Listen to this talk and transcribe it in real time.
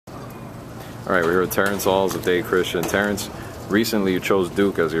All right, we're here with Terrance Alls of Dade Christian. Terrance, recently you chose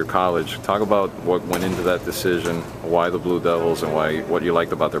Duke as your college. Talk about what went into that decision, why the Blue Devils, and what you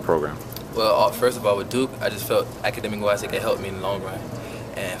liked about their program. Well, first of all, with Duke, I just felt academic-wise it could help me in the long run.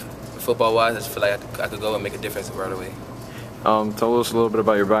 And football-wise, I just feel like I could go and make a difference right away. Tell us a little bit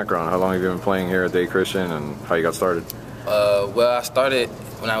about your background. How long have you been playing here at Dade Christian and how you got started? Well, I started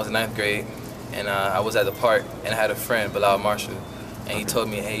when I was in 9th grade, and I was at the park, and I had a friend, Bilal Marshall, and he told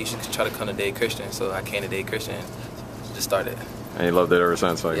me, hey, you should try to come to Dade Christian. So I came to Dade Christian and just started. And you loved it ever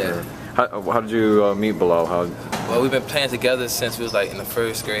since? Like, yeah. How did you meet Bilal? Well, we've been playing together since we was like in the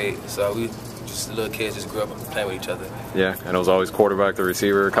 1st grade, so we just little kids just grew up playing with each other. Yeah, and it was always quarterback to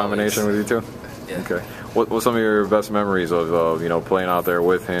receiver combination with you two? Yeah. Okay. What's some of your best memories of playing out there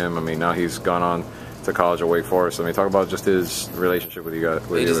with him? I mean, now he's gone on to college at Wake Forest. I mean, talk about just his relationship with you guys.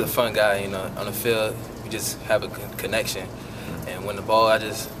 He's just a fun guy, you know. On the field, we just have a connection. And when the ball, every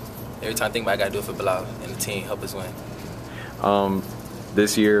time I think about it, I got to do it for Bilal and the team, help us win.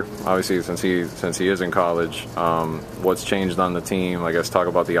 This year, obviously, since he is in college, what's changed on the team? I guess talk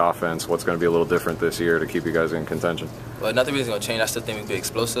about the offense. What's going to be a little different this year to keep you guys in contention? Well, nothing really is going to change. I still think we'll be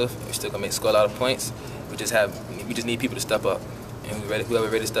explosive. We're still going to score a lot of points. We just need people to step up. And whoever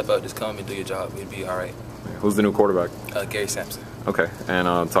ready to step up, just come and do your job. We'll be all right. Who's the new quarterback? Gary Sampson. Okay, and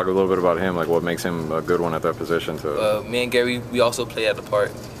talk a little bit about him. Like, what makes him a good one at that position? Me and Gary, we also play at the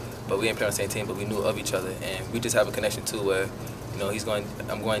park, but we didn't play on the same team. But we knew of each other, and we just have a connection too, where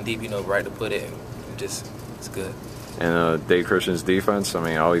I'm going deep, right to put it. And it's good. And Dade Christian's defense, I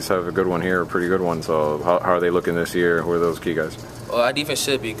mean, I always have a good one here, a pretty good one. So how are they looking this year? Who are those key guys? Well, our defense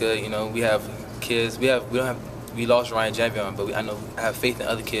should be good. We have kids. We lost Ryan Javion, but I have faith in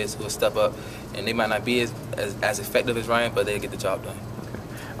other kids who will step up, and they might not be as effective as Ryan, but they'll get the job done.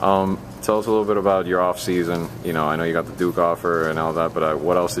 Okay. Tell us a little bit about your off season. I know you got the Duke offer and all that, but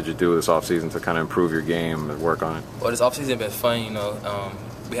what else did you do this off season to kind of improve your game and work on it? Well, this off season has been fun.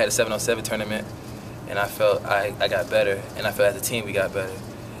 We had a 7-on-7 tournament, and I felt I got better, and I felt as a team we got better,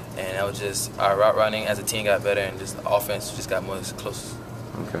 and that was just our route running as a team got better, and just the offense just got more close.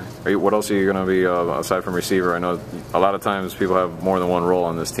 Okay. What else are you going to be aside from receiver? I know a lot of times people have more than one role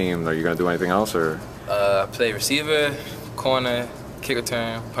on this team. Are you going to do anything else, or? I play receiver, corner, kick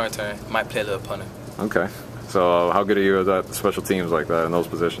return, punt return. Might play a little punter. Okay. So how good are you at that, special teams like that in those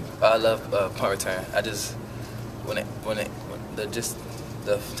positions? I love punt return. I just trying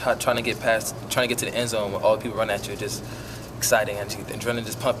to get to the end zone when all the people run at you, just exciting and adrenaline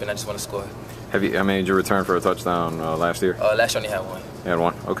just pumping. I just want to score. Did you return for a touchdown last year? Last year I only had one. You had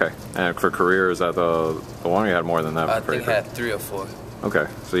one? Okay. And for career, is that the one, or you had more than that? I think I had 3 or 4. Okay.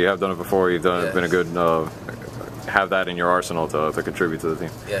 So you have done it before. You've done been a good have that in your arsenal to contribute to the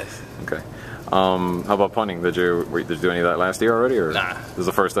team. Yes. Okay. How about punting? Did you do any of that last year already, or nah? This is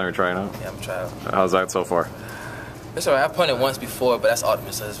the first time you're trying out? Yeah, I'm trying. How's that so far? It's alright. I punted once before, but that's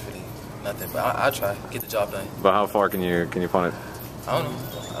ultimate, so it's really nothing. But I'll try, get the job done. But how far can you punt it? I don't know.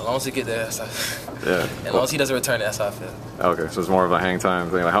 As long as he get there, that's how. Yeah. As long as he doesn't return it, that's how I feel. Okay, so it's more of a hang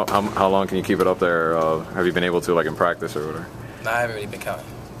time thing. Like how long can you keep it up there? Have you been able to, like, in practice or whatever? Nah, I haven't really been counting.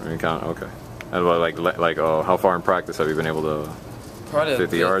 Okay. And about how far in practice have you been able to? Probably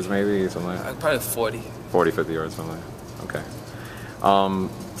 50 yards, maybe, something like that. Probably 40. 40, 50 yards, something like that. Okay.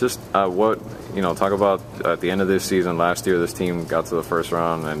 Talk about at the end of this season. Last year, this team got to the first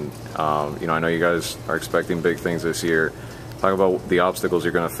round, and I know you guys are expecting big things this year. Talk about the obstacles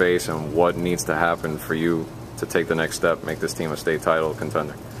you're going to face and what needs to happen for you to take the next step, make this team a state title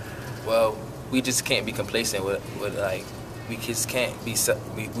contender. Well, we just can't be complacent with we just can't be.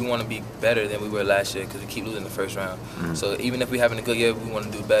 We want to be better than we were last year because we keep losing the first round. Mm-hmm. So even if we're having a good year, we want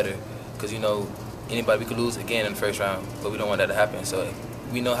to do better because we could lose again in the first round, but we don't want that to happen. So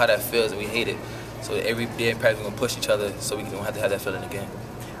we know how that feels and we hate it. So every day in practice we're gonna push each other so we don't have to have that feeling again.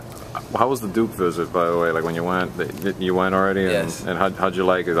 How was the Duke visit, by the way? Like when you went already, and, yes. And how'd you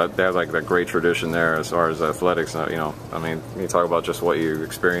like it? They have like that great tradition there as far as athletics. I mean, can you talk about just what you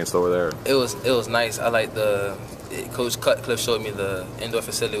experienced over there? It was nice. I like Coach Cutcliffe showed me the indoor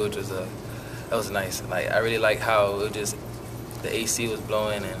facility, which was that was nice. Like I really like how the AC was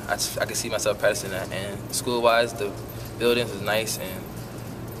blowing, and I could see myself practicing that. And school-wise, the buildings was nice and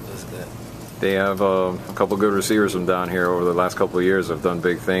it was good. They have a couple good receivers from down here over the last couple of years. Have done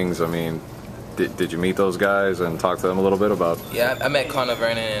big things. I mean, did you meet those guys and talk to them a little bit about? Yeah, I met Connor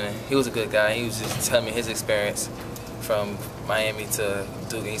Vernon, and he was a good guy. He was just telling me his experience from Miami to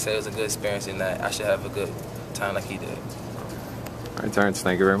Duke, and he said it was a good experience and that I should have a good time like he did. All right, Terrance,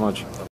 thank you very much.